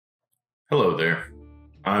Hello there.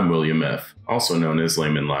 I'm William F., also known as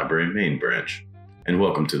Lehman Library Main Branch, and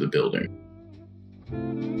welcome to the building.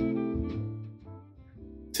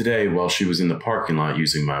 Today, while she was in the parking lot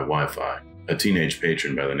using my Wi-Fi, a teenage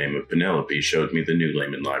patron by the name of Penelope showed me the new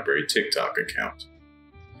Lehman Library TikTok account.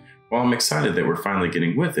 While I'm excited that we're finally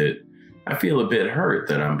getting with it, I feel a bit hurt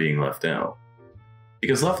that I'm being left out.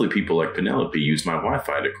 Because lovely people like Penelope use my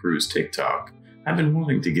Wi-Fi to cruise TikTok, I've been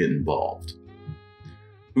wanting to get involved.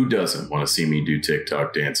 Who doesn't want to see me do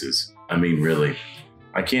TikTok dances? I mean, really.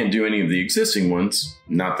 I can't do any of the existing ones,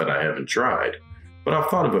 not that I haven't tried, but I've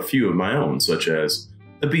thought of a few of my own, such as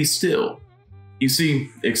the Be Still. You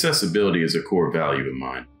see, accessibility is a core value of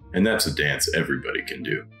mine, and that's a dance everybody can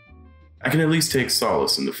do. I can at least take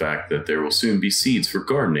solace in the fact that there will soon be seeds for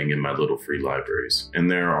gardening in my little free libraries, and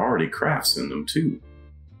there are already crafts in them too.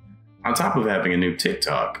 On top of having a new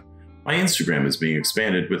TikTok, my Instagram is being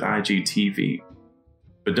expanded with IGTV.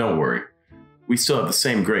 But don't worry, we still have the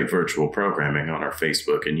same great virtual programming on our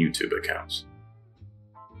Facebook and YouTube accounts.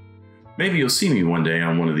 Maybe you'll see me one day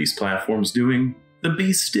on one of these platforms doing the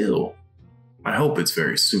Be Still. I hope it's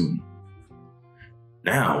very soon.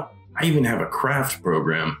 Now, I even have a craft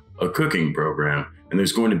program, a cooking program, and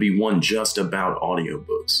there's going to be one just about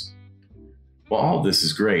audiobooks. While all this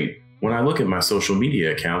is great, when I look at my social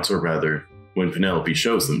media accounts, or rather, when Penelope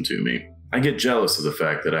shows them to me, I get jealous of the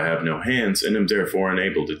fact that I have no hands and am therefore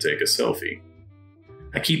unable to take a selfie.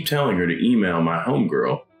 I keep telling her to email my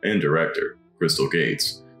homegirl and director, Crystal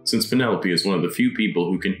Gates, since Penelope is one of the few people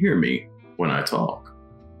who can hear me when I talk.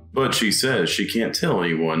 But she says she can't tell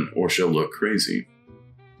anyone or she'll look crazy.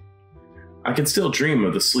 I can still dream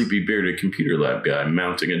of the sleepy bearded computer lab guy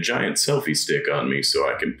mounting a giant selfie stick on me so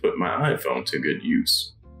I can put my iPhone to good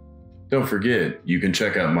use. Don't forget, you can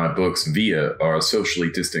check out my books via our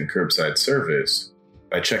socially distant curbside service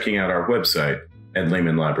by checking out our website at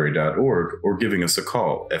lehmanlibrary.org or giving us a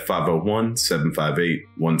call at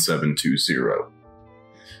 501-758-1720.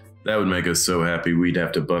 That would make us so happy we'd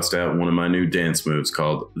have to bust out one of my new dance moves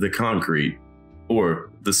called the Concrete, or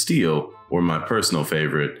the Steel, or my personal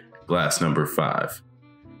favorite, Glass Number 5.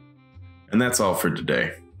 And that's all for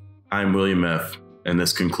today. I'm William F., and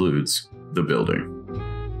this concludes The Building.